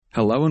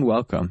Hello and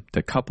welcome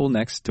to Couple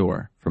Next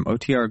Door from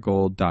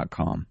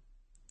OTRGold.com.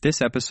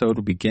 This episode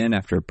will begin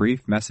after a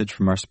brief message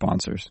from our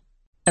sponsors.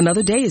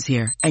 Another day is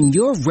here, and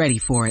you're ready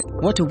for it.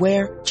 What to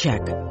wear?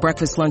 Check.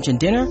 Breakfast, lunch, and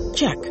dinner?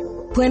 Check.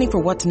 Planning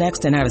for what's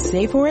next and how to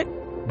save for it?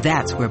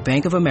 That's where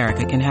Bank of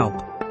America can help.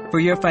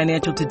 For your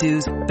financial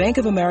to-dos, Bank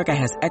of America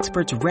has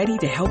experts ready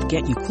to help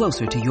get you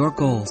closer to your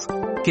goals.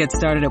 Get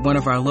started at one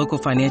of our local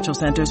financial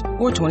centers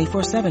or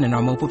 24/7 in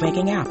our mobile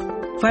banking app.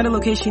 Find a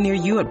location near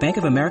you at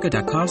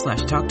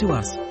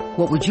bankofamerica.com/talktous.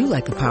 What would you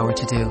like the power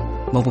to do?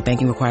 Mobile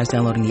banking requires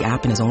downloading the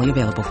app and is only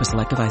available for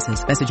select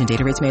devices. Message and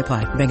data rates may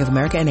apply. Bank of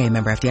America N.A.,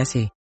 member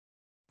FDIC.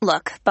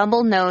 Look,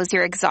 Bumble knows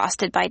you're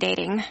exhausted by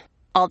dating.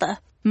 All the,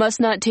 must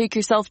not take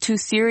yourself too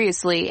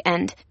seriously,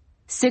 and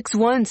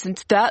 6'1"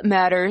 since that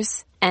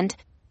matters, and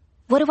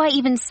what do I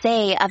even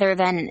say other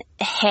than,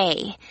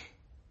 hey?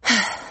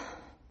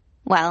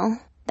 Well,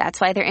 that's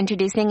why they're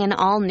introducing an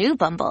all-new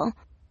Bumble,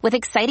 with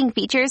exciting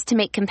features to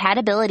make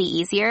compatibility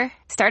easier,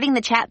 starting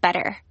the chat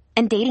better,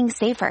 and dating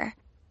safer.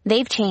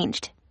 They've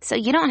changed, so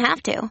you don't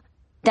have to.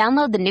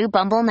 Download the new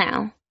Bumble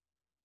now.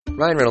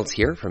 Ryan Reynolds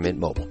here from Mint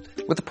Mobile.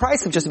 With the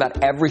price of just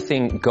about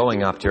everything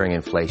going up during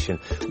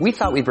inflation, we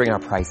thought we'd bring our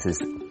prices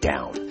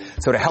down.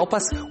 So to help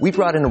us, we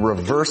brought in a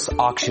reverse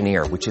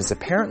auctioneer, which is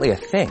apparently a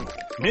thing.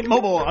 Mint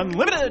Mobile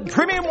Unlimited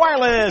Premium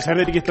Wireless. How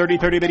to get 30,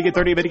 30, bet you get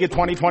 30, bet you get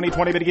 20, 20,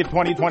 20, bet you get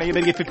 20, 20,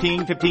 bet you get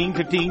 15, 15,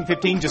 15,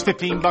 15, just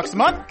 $15 a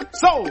month?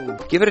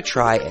 Sold! Give it a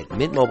try at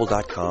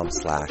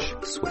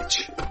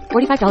mintmobile.com/switch.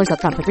 $45 up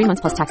front for 3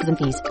 months plus taxes and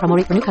fees. Promo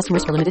rate for new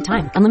customers for limited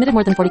time. Unlimited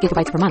more than 40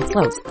 gigabytes per month.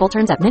 Slows full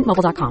terms at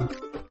mintmobile.com.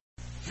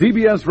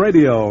 CBS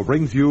Radio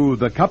brings you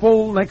The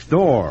Couple Next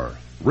Door,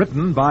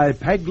 written by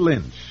Peg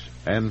Lynch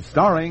and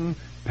starring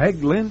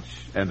Peg Lynch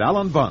and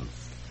Alan Bunce.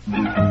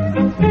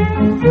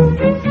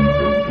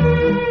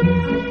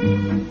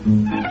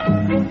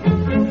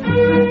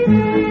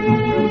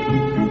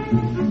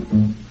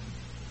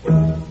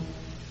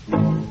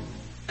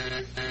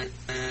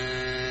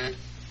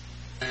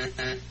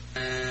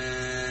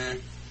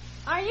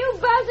 Are you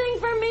buzzing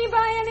for me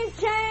by any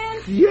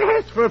chance?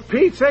 Yes, for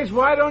Pete's sakes,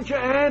 why don't you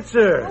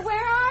answer? Well, where are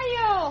you?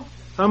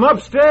 I'm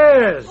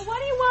upstairs. Well, what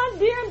do you want,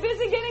 dear? I'm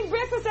busy getting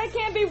breakfast. I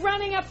can't be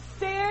running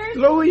upstairs.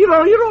 Louie, you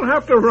don't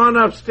have to run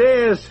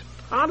upstairs.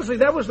 Honestly,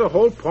 that was the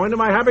whole point of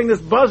my having this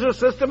buzzer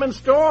system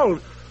installed.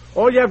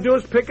 All you have to do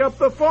is pick up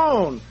the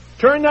phone.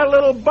 Turn that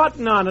little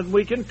button on it and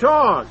we can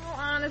talk. Oh,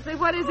 honestly,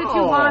 what is it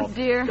you want,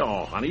 dear?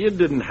 Oh, honey, you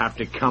didn't have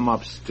to come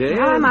upstairs.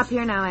 I'm up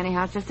here now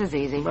anyhow. It's just as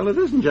easy. Well, it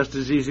isn't just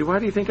as easy. Why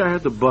do you think I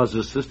had the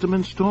buzzer system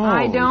installed?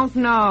 I don't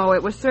know.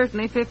 It was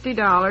certainly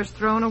 $50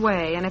 thrown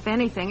away. And if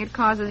anything, it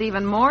causes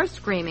even more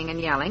screaming and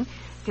yelling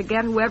to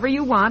get whoever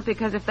you want,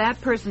 because if that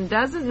person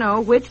doesn't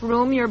know which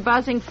room you're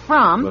buzzing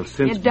from, well,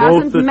 since it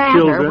doesn't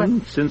matter.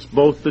 Since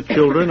both the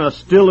children are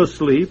still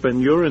asleep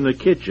and you're in the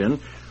kitchen,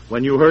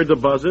 when you heard the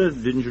buzzer,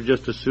 didn't you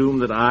just assume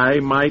that I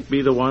might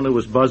be the one who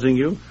was buzzing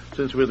you,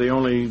 since we're the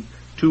only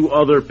two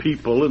other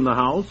people in the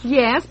house?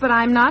 Yes, but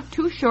I'm not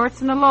two shorts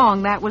and a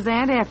long. That was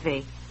Aunt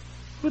Effie.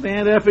 But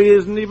Aunt Effie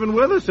isn't even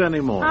with us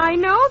anymore. I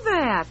know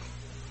that.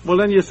 Well,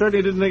 then you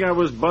certainly didn't think I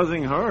was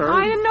buzzing her.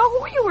 I didn't know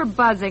who you were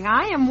buzzing.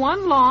 I am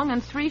one long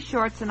and three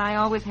shorts, and I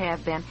always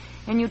have been.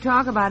 And you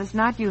talk about us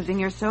not using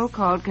your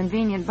so-called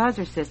convenient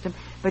buzzer system,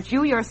 but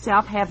you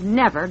yourself have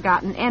never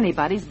gotten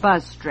anybody's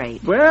buzz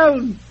straight.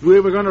 Well,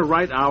 we were going to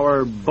write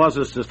our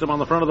buzzer system on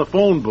the front of the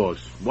phone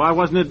books. Why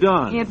wasn't it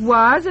done? It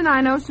was, and I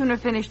no sooner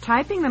finished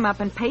typing them up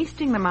and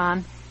pasting them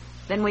on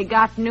than we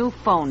got new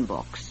phone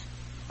books.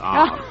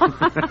 Oh.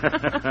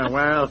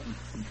 Well.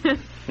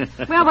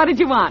 Well, what did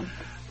you want?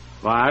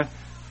 Why?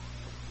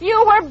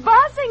 You were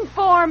buzzing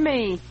for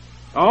me.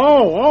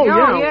 Oh,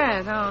 yeah.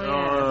 Yes. Oh,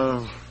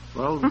 yes.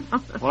 Well,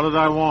 what did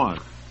I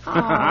want? Oh,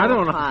 I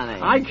don't know.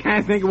 Honey. I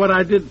can't think of what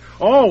I did.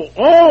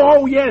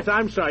 Oh, yes,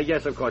 I'm sorry.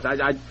 Yes, of course.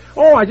 I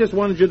just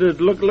wanted you to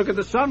look at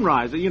the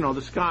sunrise,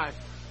 the sky.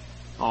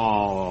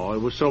 Oh, it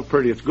was so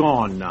pretty. It's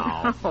gone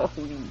now. Oh,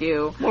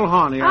 you. Well,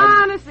 honey,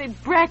 honestly,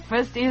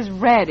 breakfast is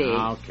ready.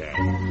 Okay.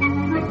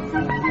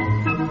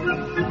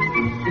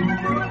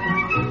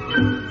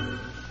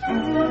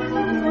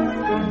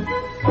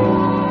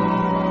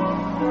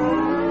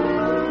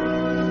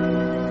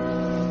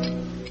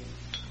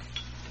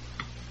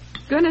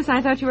 Goodness,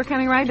 I thought you were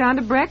coming right down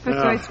to breakfast,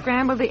 so I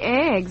scrambled the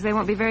eggs. They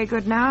won't be very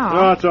good now.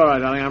 Oh, it's all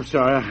right, honey. I'm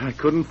sorry. I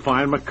couldn't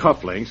find my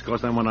cufflinks. Of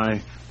course, then when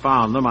I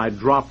found them, I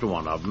dropped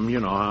one of them.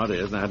 You know how it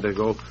is. And I had to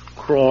go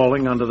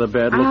crawling under the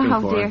bed looking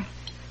for dear. it.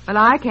 Well,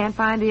 I can't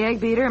find the egg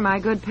beater, my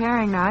good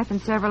paring knife,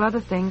 and several other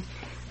things.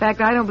 In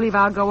fact, I don't believe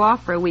I'll go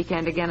off for a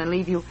weekend again and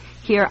leave you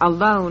here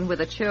alone with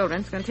the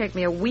children. It's going to take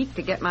me a week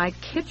to get my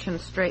kitchen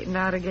straightened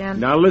out again.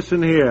 Now,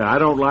 listen here. I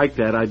don't like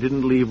that. I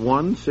didn't leave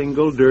one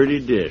single dirty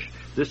dish.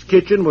 This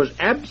kitchen was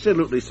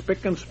absolutely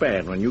spick and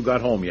span when you got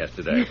home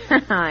yesterday.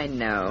 I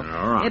know.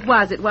 All right.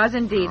 It was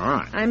indeed. All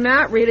right. I'm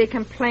not really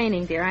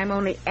complaining, dear. I'm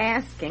only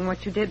asking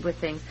what you did with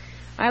things.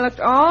 I looked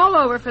all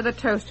over for the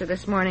toaster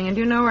this morning, and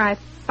do you know where I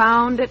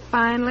found it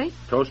finally?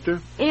 Toaster?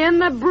 In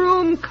the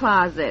broom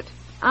closet.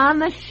 on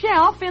the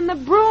shelf in the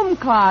broom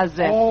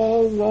closet.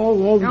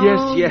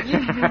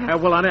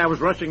 Yes. Well, honey, I was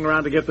rushing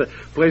around to get the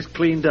place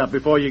cleaned up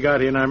before you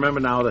got here, and I remember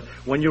now that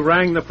when you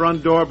rang the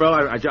front doorbell,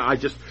 I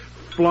just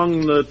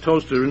flung the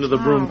toaster into the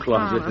broom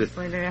closet.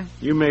 Honestly, dear.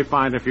 You may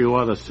find a few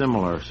other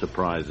similar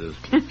surprises.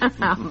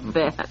 I'll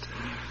bet.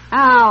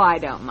 Oh, I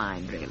don't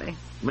mind, really.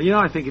 But,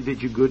 I think it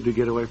did you good to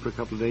get away for a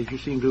couple of days. You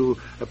seem to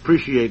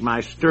appreciate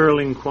my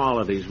sterling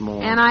qualities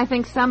more. And I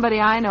think somebody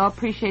I know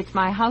appreciates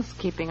my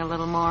housekeeping a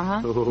little more,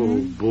 huh? Oh,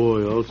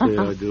 boy, I'll say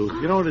I do.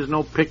 There's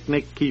no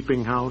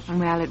picnic-keeping house.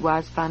 Well, it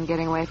was fun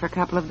getting away for a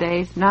couple of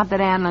days. Not that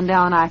Ann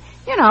Lundell and I,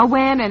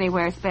 went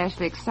anywhere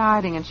especially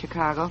exciting in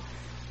Chicago.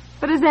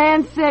 But as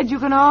Ann said, you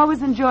can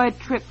always enjoy a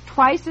trip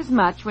twice as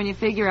much when you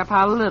figure up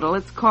how little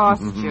it's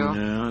cost you.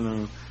 Yeah, I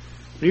know.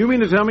 You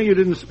mean to tell me you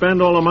didn't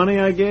spend all the money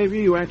I gave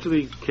you? You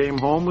actually came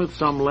home with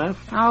some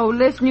left? Oh,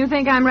 listen, you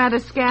think I'm rather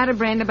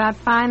scatterbrained about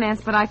finance,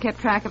 but I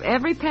kept track of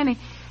every penny,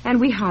 and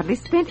we hardly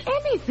spent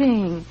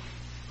anything.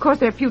 Of course,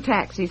 there are a few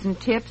taxis and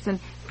tips and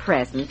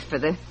presents for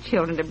the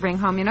children to bring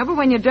home, but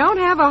when you don't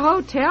have a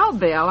hotel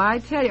bill, I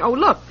tell you... Oh,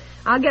 look,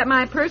 I'll get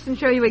my purse and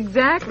show you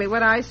exactly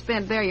what I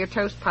spent there. Your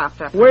toast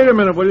popped up. Wait a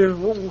minute, will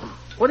you...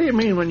 What do you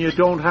mean when you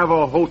don't have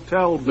a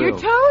hotel bill? Your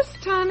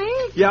toast, honey.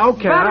 Yeah,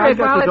 okay. Butter it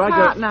while it's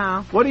hot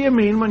now. What do you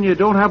mean when you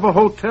don't have a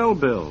hotel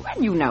bill?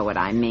 Well, you know what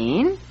I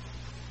mean.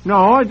 No,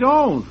 I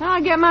don't. Well,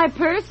 I'll get my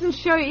purse and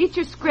show you. Eat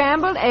your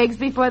scrambled eggs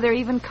before they're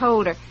even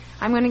colder.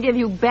 I'm going to give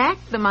you back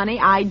the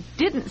money I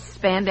didn't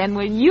spend, and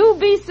will you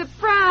be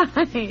surprised?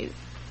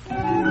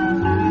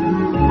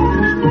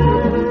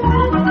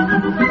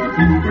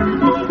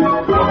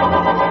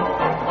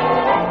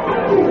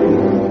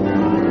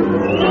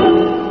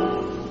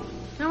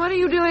 What are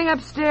you doing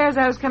upstairs?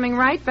 I was coming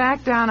right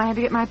back down. I had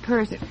to get my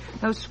purse.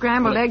 Those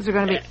scrambled eggs are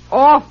going to be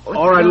awful.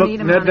 All right, look,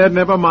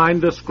 never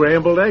mind the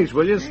scrambled eggs.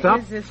 Will you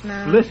stop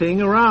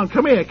flitting around?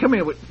 Come here.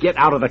 Get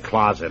out of the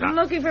closet. I'm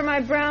looking for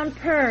my brown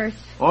purse.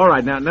 All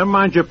right, now, never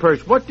mind your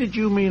purse. What did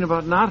you mean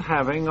about not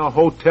having a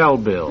hotel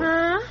bill?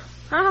 Huh?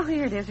 Oh,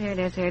 here it is. I'm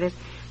going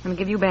to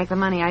give you back the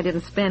money I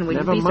didn't spend. Will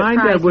never you be mind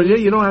surprised? That, will you?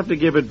 You don't have to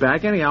give it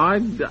back. Anyhow,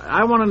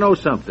 I want to know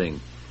something.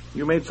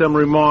 You made some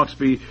remarks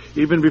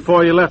even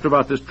before you left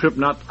about this trip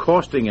not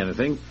costing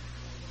anything.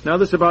 Now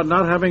this about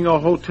not having a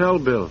hotel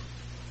bill.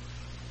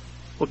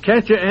 Well,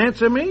 can't you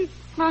answer me?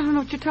 Well, I don't know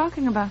what you're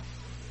talking about.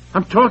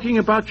 I'm talking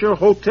about your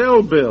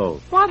hotel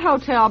bill. What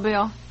hotel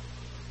bill?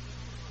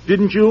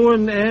 Didn't you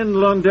and Ann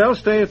Lundell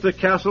stay at the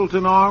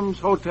Castleton Arms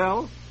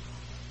Hotel?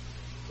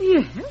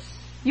 Yes.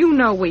 You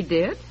know we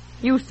did.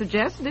 You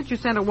suggested it. You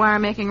sent a wire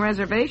making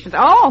reservations.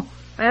 Oh,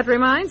 that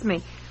reminds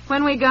me.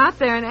 When we got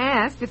there and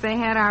asked if they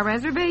had our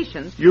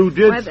reservations... You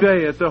did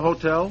stay at the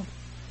hotel?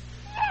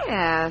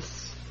 Yes.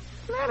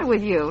 What's the matter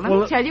with you? Let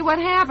me tell you what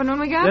happened when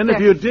we got there. Then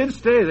if you did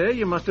stay there,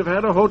 you must have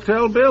had a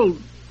hotel bill.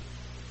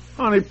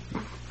 Honey,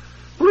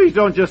 please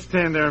don't just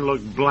stand there and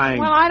look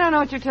blank. Well, I don't know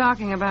what you're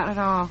talking about at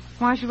all.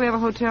 Why should we have a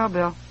hotel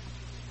bill?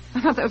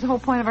 I thought that was the whole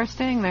point of our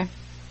staying there.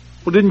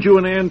 Well, didn't you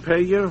and Ann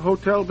pay your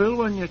hotel bill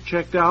when you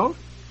checked out?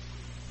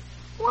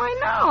 Why,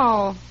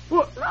 no.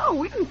 Well, no,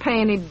 we didn't pay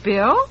any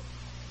bill.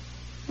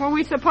 Were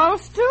we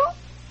supposed to?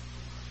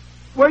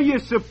 Were you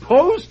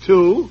supposed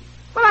to?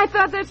 Well, I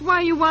thought that's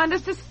why you wanted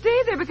us to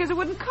stay there, because it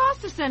wouldn't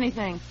cost us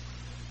anything.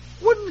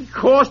 Wouldn't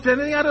cost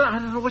anything? I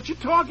don't know what you're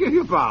talking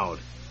about.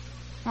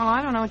 Well,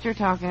 I don't know what you're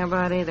talking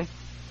about either.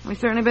 We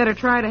certainly better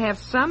try to have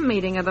some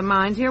meeting of the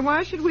minds here.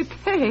 Why should we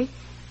pay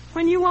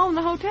when you own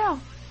the hotel?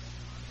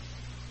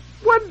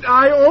 When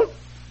I own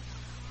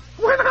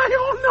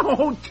the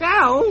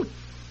hotel?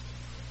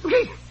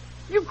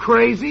 You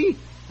crazy?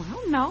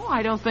 Well, no,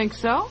 I don't think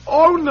so.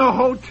 Own the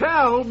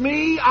hotel?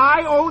 Me?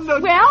 I own the...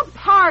 Well,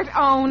 part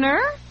owner.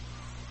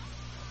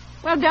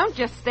 Well, don't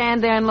just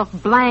stand there and look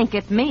blank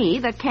at me.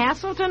 The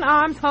Castleton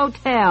Arms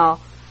Hotel.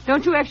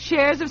 Don't you have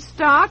shares of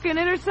stock in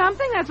it or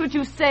something? That's what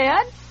you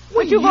said.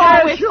 What you've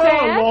always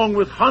said. Along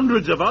with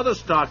hundreds of other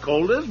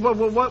stockholders.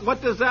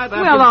 What does that have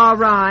Well, all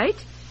right.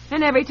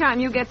 And every time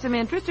you get some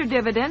interest or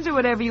dividends or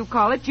whatever you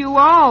call it, you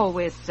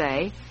always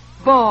say,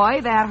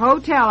 boy, that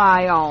hotel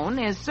I own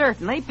is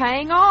certainly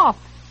paying off.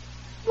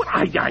 Well,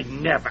 I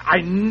never...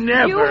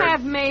 You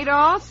have made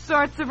all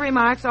sorts of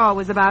remarks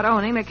always about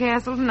owning the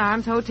Castleton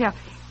Arms Hotel.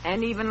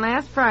 And even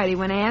last Friday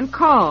when Ann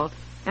called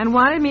and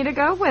wanted me to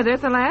go with her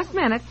at the last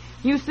minute,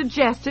 you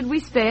suggested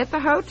we stay at the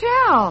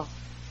hotel.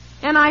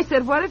 And I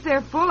said, what if they're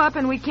full up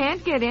and we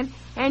can't get in?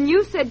 And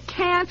you said,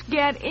 can't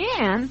get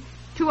in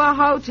to a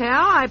hotel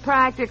I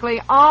practically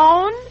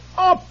own?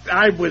 Oh,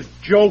 I was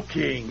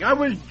joking.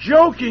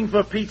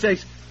 For Pete's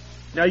sake.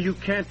 Now, you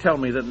can't tell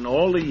me that in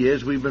all the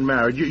years we've been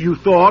married, you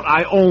thought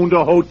I owned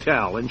a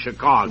hotel in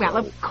Chicago. Well,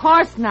 of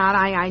course not.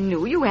 I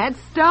knew you had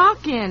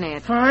stock in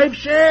it. 5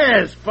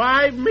 shares.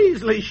 5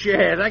 measly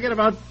shares. I get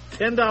about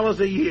 $10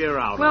 a year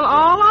out of it. Well,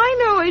 all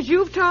I know is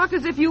you've talked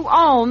as if you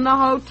own the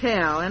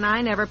hotel, and I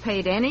never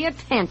paid any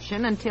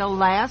attention until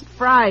last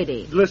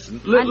Friday.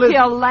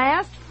 Until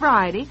last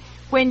Friday,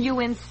 when you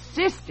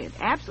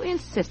absolutely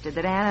insisted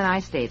that Ann and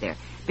I stay there,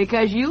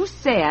 because you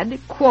said,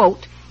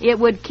 quote, It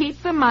would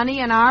keep the money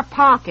in our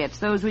pockets.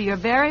 Those were your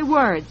very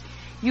words.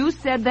 You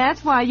said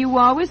that's why you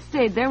always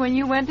stayed there when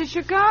you went to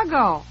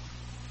Chicago.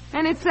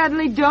 And it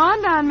suddenly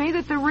dawned on me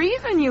that the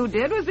reason you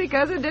did was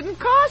because it didn't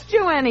cost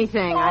you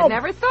anything. I'd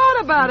never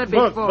thought about it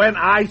before. Look, when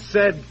I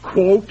said,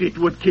 quote, it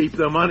would keep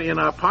the money in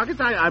our pockets,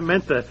 I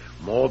meant the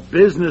more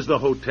business the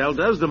hotel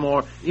does, the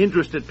more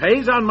interest it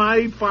pays on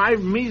my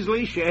 5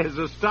 measly shares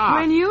of stock.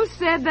 When you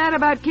said that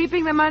about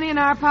keeping the money in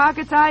our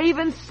pockets, I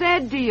even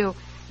said to you,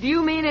 do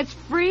you mean it's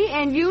free?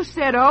 And you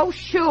said, oh,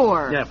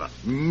 sure.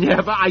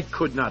 Never. I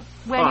could not.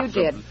 Well,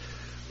 possibly. you did.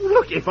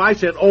 Look, if I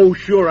said, oh,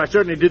 sure, I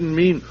certainly didn't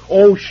mean,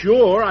 oh,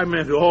 sure. I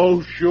meant,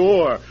 oh,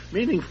 sure,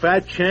 meaning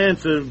fat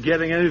chance of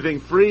getting anything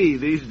free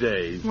these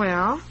days.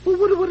 Well,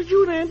 what did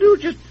you and Ann do?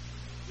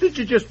 Did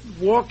you just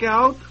walk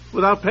out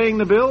without paying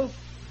the bill?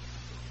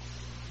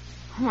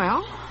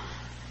 Well,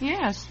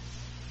 yes.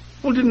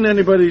 Well, didn't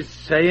anybody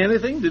say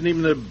anything? Didn't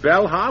even the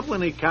bellhop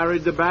when he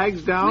carried the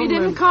bags down? We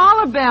didn't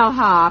call a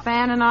bellhop.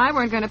 Ann and I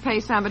weren't going to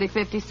pay somebody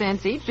 50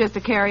 cents each just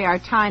to carry our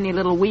tiny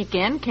little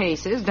weekend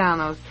cases down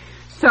those.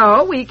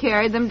 So we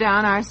carried them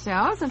down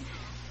ourselves and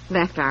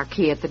left our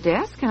key at the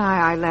desk, and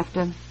I left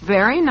a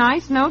very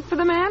nice note for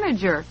the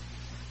manager,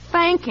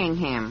 thanking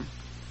him,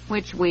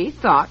 which we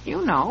thought,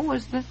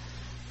 was the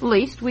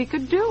least we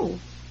could do.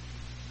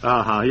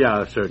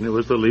 Yeah, certainly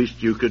was the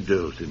least you could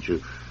do, since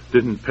you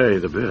didn't pay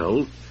the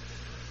bill.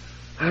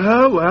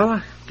 Well,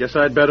 I guess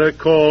I'd better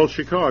call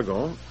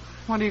Chicago.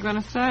 What are you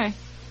going to say?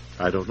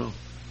 I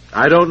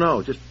don't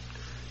know.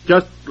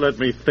 Just let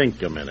me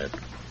think a minute.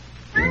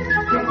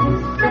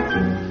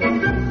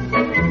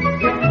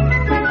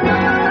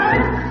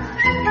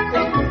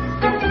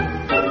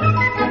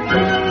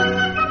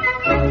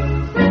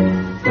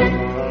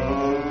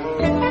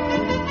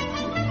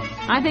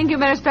 I think you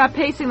better stop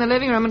pacing the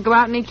living room and go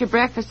out and eat your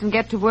breakfast and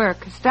get to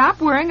work.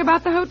 Stop worrying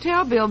about the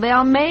hotel bill.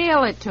 They'll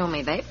mail it to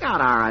me. They've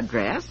got our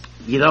address.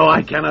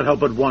 I cannot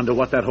help but wonder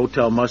what that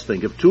hotel must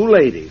think of 2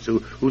 ladies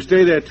who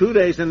stay there 2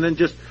 days and then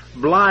just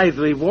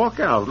blithely walk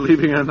out,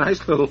 leaving a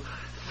nice little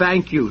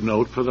thank you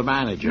note for the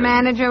manager.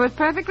 Manager was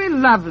perfectly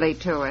lovely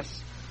to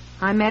us.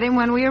 I met him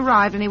when we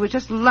arrived, and he was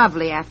just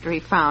lovely after he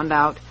found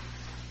out,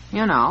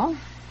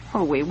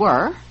 who we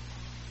were.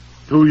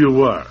 Who you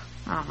were?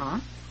 Uh-huh.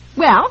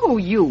 Well, who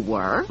you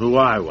were. Who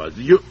I was.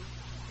 You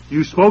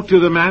spoke to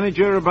the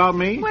manager about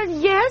me? Well,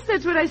 yes,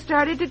 that's what I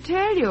started to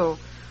tell you.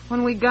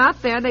 When we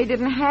got there, they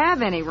didn't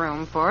have any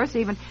room for us,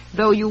 even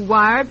though you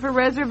wired for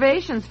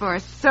reservations for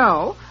us.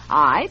 So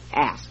I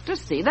asked to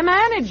see the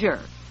manager.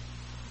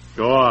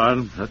 Go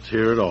on. Let's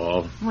hear it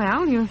all.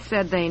 Well, you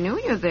said they knew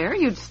you there.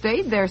 You'd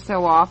stayed there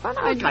so often.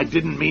 I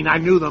didn't mean I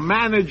knew the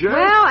manager.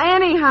 Well,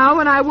 anyhow,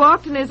 when I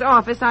walked in his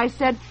office, I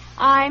said,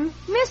 I'm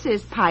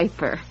Mrs.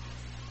 Piper.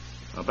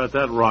 I bet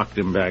that rocked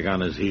him back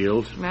on his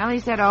heels. Well, he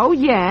said, oh,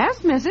 yes,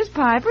 Mrs.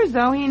 Piper, as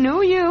though he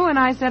knew you. And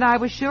I said I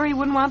was sure he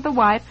wouldn't want the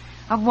wife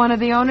of one of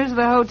the owners of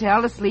the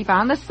hotel to sleep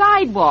on the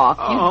sidewalk.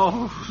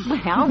 Well,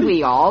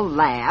 we all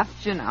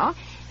laughed,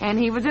 and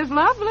he was just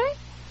lovely.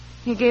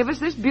 He gave us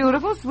this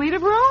beautiful suite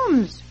of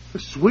rooms. A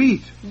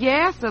suite?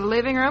 Yes, a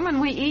living room,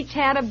 and we each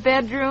had a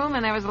bedroom,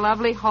 and there was a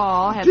lovely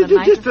hall.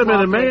 Just a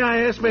minute. May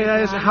I ask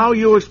how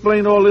you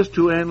explained all this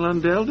to Ann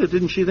Lundell?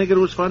 Didn't she think it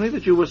was funny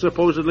that you were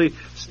supposedly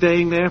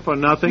staying there for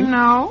nothing?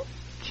 No.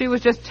 She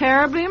was just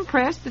terribly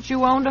impressed that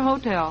you owned a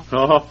hotel.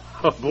 Oh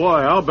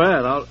boy, I'll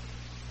bet.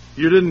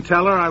 You didn't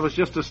tell her I was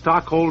just a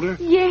stockholder?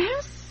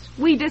 Yes.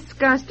 We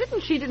discussed it,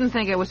 and she didn't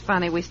think it was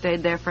funny we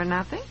stayed there for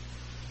nothing.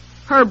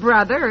 Her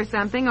brother or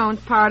something owns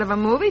part of a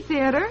movie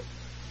theater.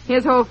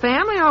 His whole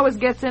family always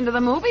gets into the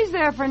movies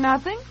there for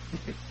nothing.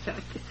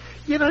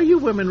 You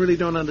women really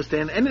don't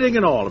understand anything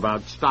at all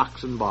about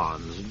stocks and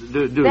bonds,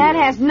 do you? That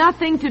has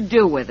nothing to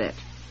do with it.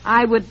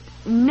 I would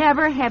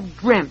never have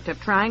dreamt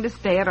of trying to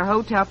stay at a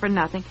hotel for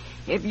nothing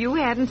if you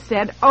hadn't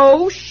said,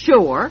 oh,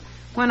 sure,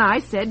 when I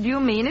said, you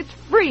mean it's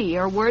free,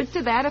 or words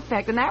to that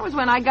effect. And that was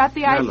when I got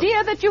the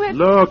idea that you had...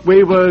 Look,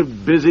 we were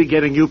busy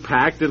getting you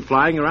packed and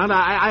flying around.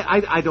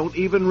 I don't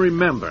even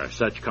remember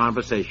such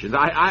conversations.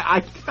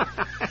 The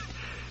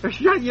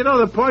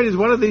point is,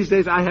 one of these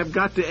days I have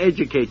got to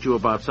educate you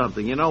about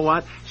something. You know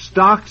what?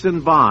 Stocks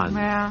and bonds.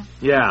 Well.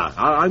 Yeah,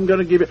 I'm going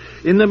to give you...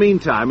 In the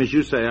meantime, as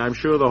you say, I'm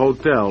sure the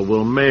hotel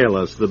will mail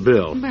us the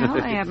bill. Well,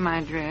 they have my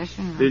address.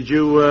 Did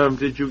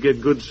you get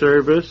good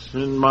service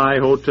in my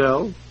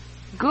hotel?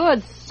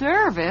 Good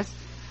service?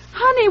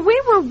 Honey,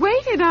 we were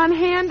waited on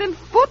hand and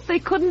foot. They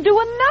couldn't do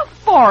enough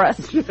for us.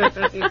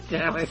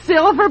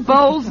 Silver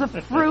bowls of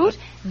fruit,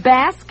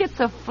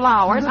 baskets of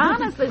flowers.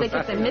 Honestly, they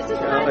could say, Mrs.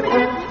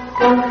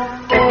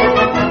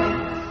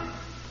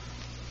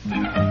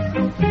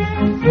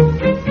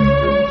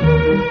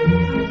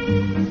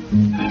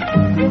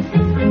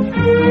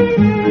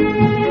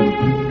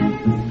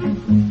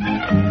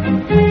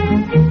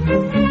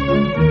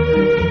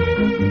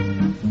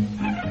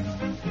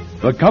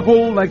 The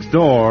Couple Next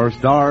Door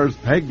stars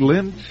Peg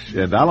Lynch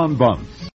and Alan Bunce.